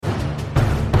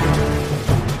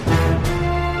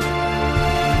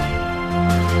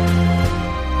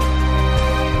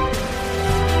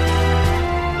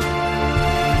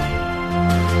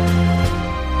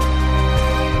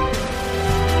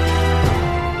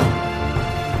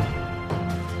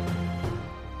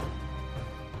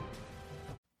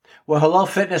Well, hello,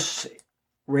 fitness,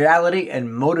 reality,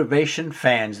 and motivation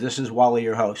fans. This is Wally,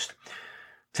 your host.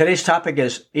 Today's topic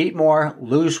is Eat More,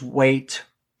 Lose Weight,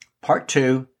 Part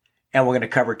 2, and we're going to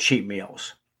cover cheat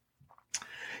meals.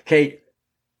 Okay,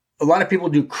 a lot of people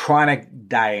do chronic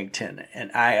dieting,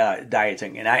 and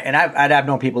I've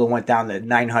known people who went down to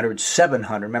 900,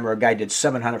 700. Remember, a guy did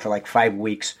 700 for like 5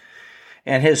 weeks,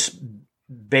 and his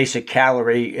basic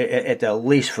calorie at the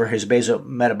least for his basal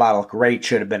metabolic rate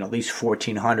should have been at least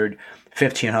 1,400,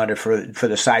 1,500 for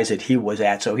the size that he was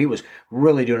at. So he was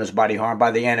really doing his body harm.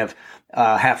 By the end of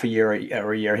half a year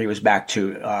or a year, he was back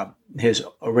to his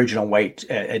original weight.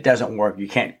 It doesn't work. You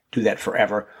can't do that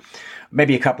forever.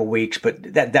 Maybe a couple weeks,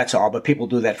 but that's all. But people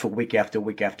do that for week after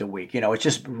week after week. You know, it's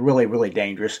just really, really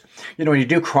dangerous. You know, when you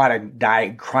do chronic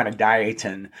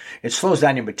dieting, it slows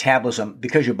down your metabolism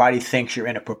because your body thinks you're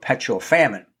in a perpetual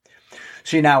famine.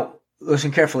 See, now,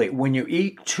 listen carefully. When you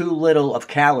eat too little of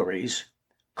calories,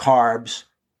 carbs,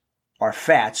 or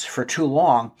fats for too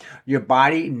long, your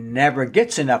body never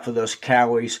gets enough of those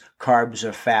calories, carbs,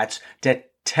 or fats to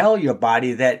tell your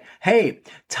body that, hey,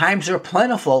 times are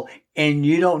plentiful and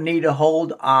you don't need to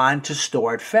hold on to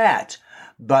stored fat.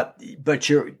 But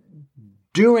you're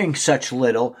doing such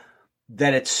little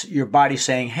that it's your body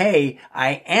saying, hey,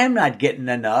 I am not getting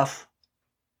enough.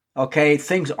 Okay,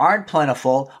 things aren't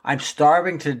plentiful. I'm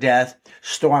starving to death,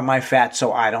 storing my fat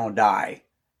so I don't die.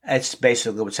 That's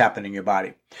basically what's happening in your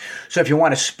body. So if you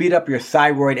want to speed up your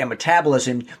thyroid and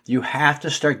metabolism, you have to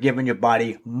start giving your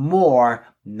body more,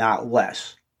 not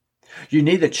less. You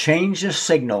need to change the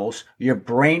signals your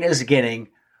brain is getting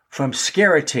from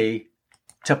scarcity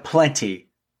to plenty,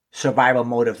 survival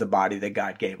mode of the body that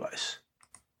God gave us.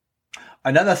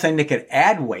 Another thing that could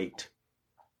add weight,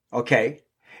 okay,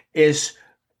 is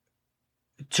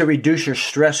to reduce your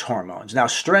stress hormones. Now,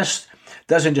 stress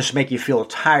doesn't just make you feel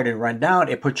tired and run down.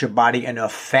 It puts your body in a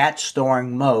fat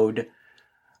storing mode,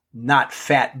 not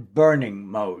fat burning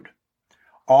mode.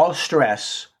 All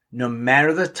stress, no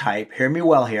matter the type, hear me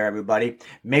well here, everybody,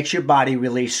 makes your body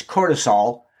release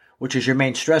cortisol, which is your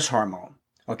main stress hormone,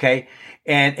 okay?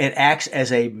 And it acts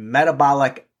as a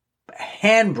metabolic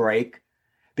handbrake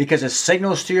because it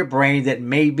signals to your brain that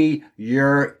maybe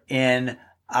you're in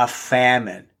a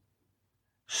famine.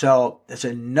 So that's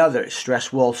another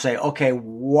stress will say, okay,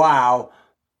 wow,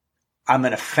 I'm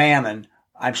in a famine.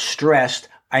 I'm stressed.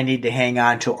 I need to hang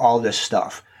on to all this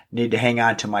stuff. Need to hang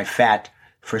on to my fat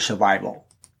for survival.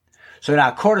 So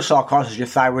now cortisol causes your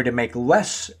thyroid to make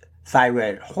less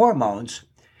thyroid hormones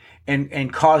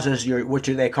and causes your, what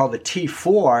they call the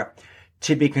T4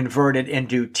 to be converted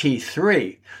into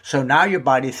T3. So now your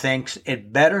body thinks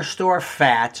it better store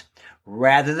fat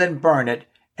rather than burn it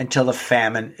until the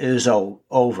famine is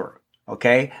over.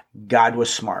 Okay? God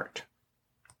was smart.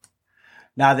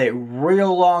 Now the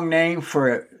real long name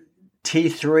for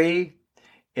T3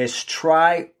 is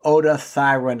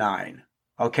triiodothyronine.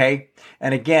 Okay?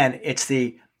 And again, it's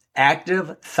the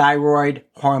active thyroid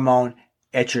hormone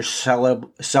at your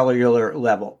cellular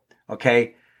level.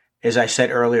 Okay? As I said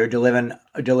earlier,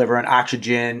 delivering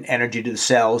oxygen, energy to the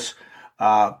cells,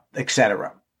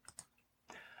 etc.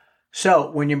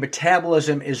 So when your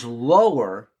metabolism is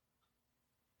lower,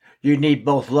 you need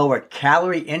both lower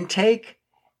calorie intake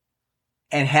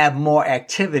and have more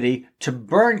activity to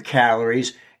burn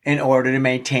calories in order to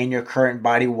maintain your current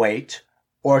body weight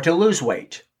or to lose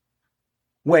weight,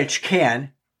 which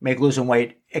can make losing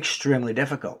weight extremely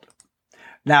difficult.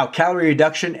 Now, calorie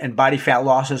reduction and body fat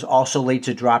losses also lead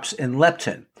to drops in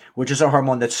leptin, which is a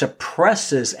hormone that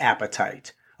suppresses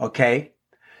appetite, okay?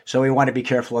 So we want to be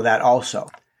careful of that also.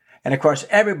 And of course,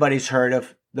 everybody's heard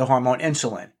of the hormone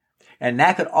insulin, and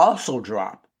that could also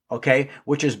drop, okay?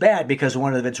 Which is bad because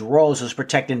one of its roles is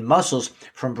protecting muscles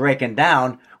from breaking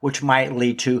down, which might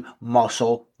lead to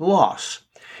muscle loss.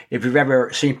 If you've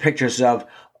ever seen pictures of,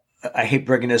 I hate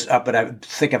bringing this up, but I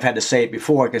think I've had to say it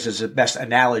before because it's the best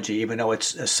analogy, even though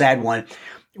it's a sad one.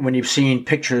 When you've seen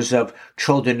pictures of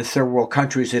children in third world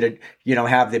countries that,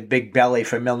 have the big belly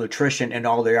for malnutrition and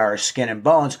all they are is skin and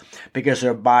bones because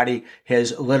their body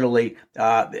has literally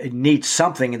needs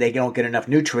something and they don't get enough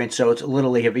nutrients. So it's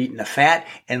literally have eaten the fat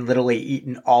and literally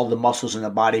eaten all the muscles in the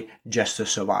body just to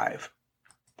survive.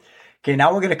 Okay,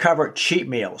 now we're going to cover cheat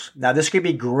meals. Now, this could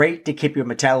be great to keep your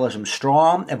metabolism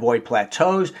strong, avoid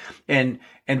plateaus, and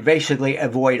basically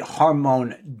avoid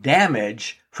hormone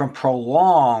damage from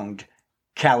prolonged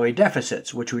calorie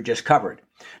deficits, which we just covered.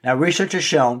 Now, research has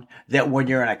shown that when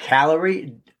you're in a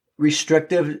calorie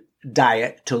restrictive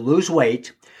diet to lose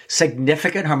weight,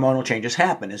 significant hormonal changes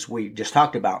happen, as we just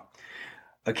talked about.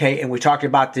 Okay, and we talked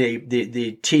about the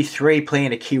T3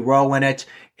 playing a key role in it,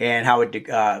 and how it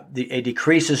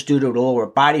decreases due to lower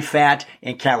body fat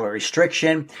and calorie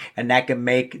restriction, and that can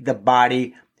make the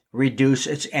body reduce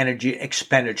its energy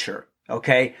expenditure.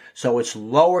 Okay, so it's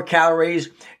lower calories.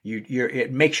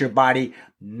 It makes your body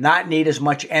not need as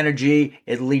much energy.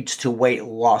 It leads to weight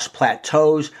loss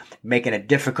plateaus, making it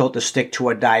difficult to stick to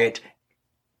a diet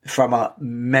from a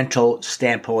mental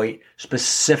standpoint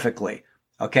specifically.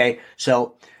 Okay,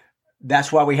 so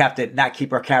that's why we have to not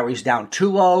keep our calories down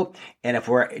too low. And if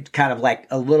we're kind of like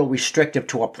a little restrictive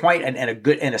to a point and a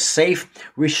good and a safe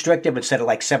restrictive, instead of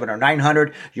like 700 or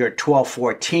 900, you're at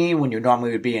 1214 when you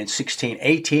normally would be in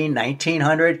 1618,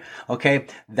 1900. Okay,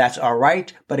 that's all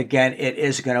right. But again, it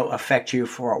is going to affect you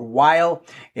for a while,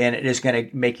 and it is going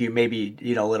to make you maybe,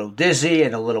 a little dizzy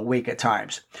and a little weak at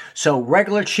times. So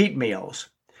regular cheat meals,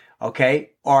 okay,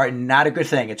 are not a good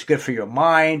thing. It's good for your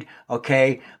mind,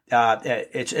 okay?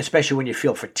 It's especially when you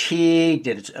feel fatigued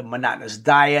and it's monotonous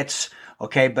diets,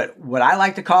 okay? But what I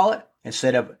like to call it,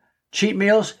 instead of cheat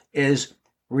meals, is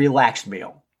relaxed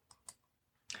meal.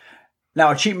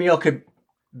 Now, a cheat meal could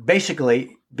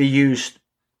basically be used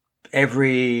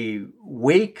every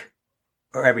week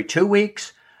or every 2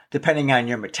 weeks, depending on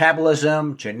your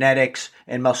metabolism, genetics,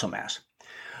 and muscle mass.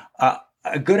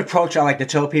 A good approach I like to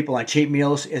tell people on cheat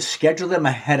meals is schedule them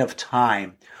ahead of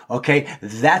time. Okay,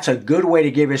 that's a good way to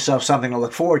give yourself something to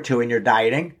look forward to in your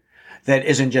dieting that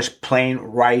isn't just plain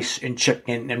rice and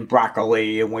chicken and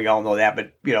broccoli, and we all know that.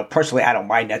 But, personally, I don't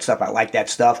mind that stuff. I like that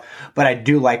stuff. But I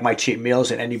do like my cheat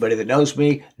meals, and anybody that knows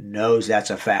me knows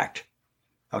that's a fact.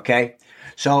 Okay,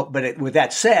 so, with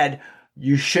that said,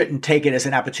 you shouldn't take it as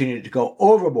an opportunity to go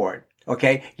overboard.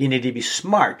 Okay, you need to be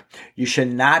smart. You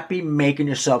should not be making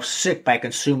yourself sick by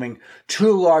consuming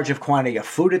too large of quantity of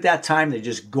food at that time to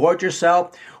just gorge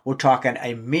yourself. We're talking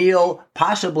a meal,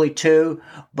 possibly two,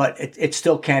 but it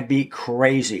still can't be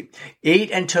crazy.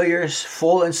 Eat until you're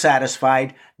full and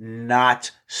satisfied,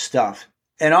 not stuffed.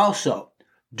 And also,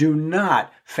 do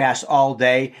not fast all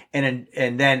day and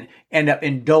then end up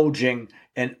indulging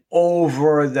an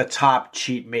over-the-top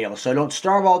cheat meal. So don't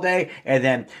starve all day and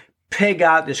then pig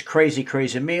out this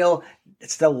crazy meal.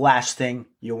 It's the last thing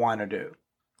you want to do.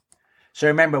 So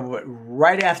remember,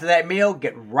 right after that meal,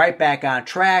 get right back on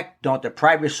track. Don't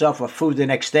deprive yourself of food the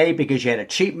next day because you had a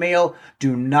cheat meal.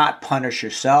 Do not punish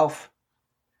yourself.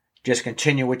 Just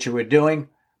continue what you were doing,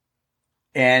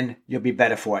 and you'll be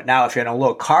better for it. Now, if you're on a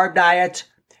low carb diet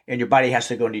and your body has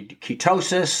to go into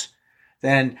ketosis,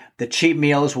 then the cheat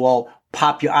meals will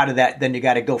pop you out of that. Then you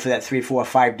got to go for that 3, 4,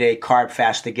 5 day carb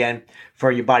fast again for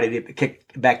your body to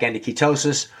kick back into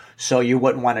ketosis. So you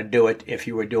wouldn't want to do it if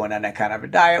you were doing on that kind of a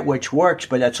diet, which works,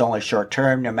 but that's only short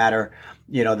term. No matter,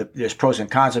 there's pros and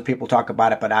cons that people talk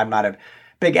about it, but I'm not a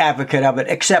big advocate of it,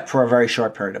 except for a very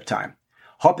short period of time.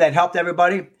 Hope that helped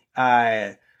everybody.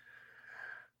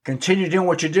 Continue doing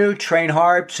what you do. Train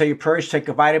hard, say your prayers, take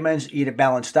your vitamins, eat a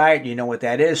balanced diet. You know what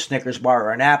that is. Snickers bar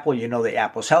or an apple. You know the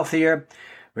apple's healthier.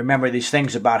 Remember these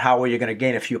things about how you're going to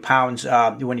gain a few pounds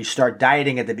when you start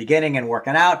dieting at the beginning and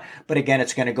working out. But again,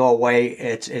 it's going to go away.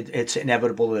 It's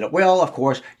inevitable that it will. Of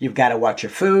course, you've got to watch your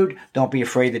food. Don't be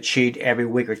afraid to cheat every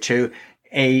week or two.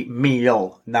 A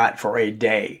meal, not for a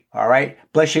day. All right?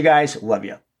 Bless you guys. Love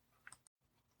you.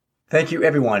 Thank you,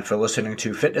 everyone, for listening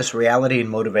to Fitness, Reality, and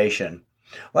Motivation.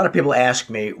 A lot of people ask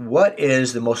me, what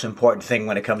is the most important thing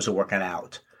when it comes to working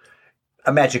out?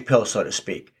 A magic pill, so to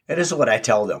speak. And this is what I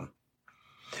tell them.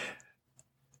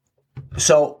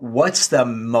 So what's the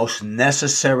most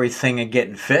necessary thing in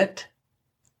getting fit?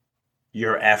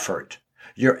 Your effort.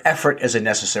 Your effort is a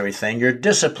necessary thing. Your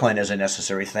discipline is a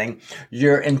necessary thing.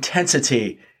 Your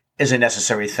intensity is a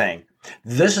necessary thing.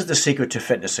 This is the secret to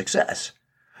fitness success.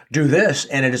 Do this,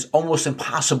 and it is almost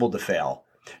impossible to fail.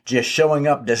 Just showing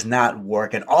up does not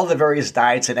work, and all the various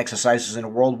diets and exercises in the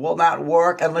world will not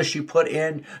work unless you put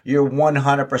in your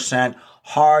 100%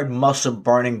 hard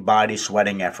muscle-burning,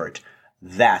 body-sweating effort.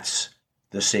 That's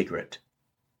the secret.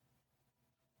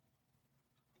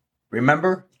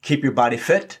 Remember, keep your body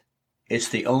fit. It's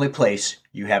the only place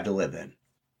you have to live in.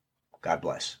 God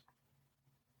bless.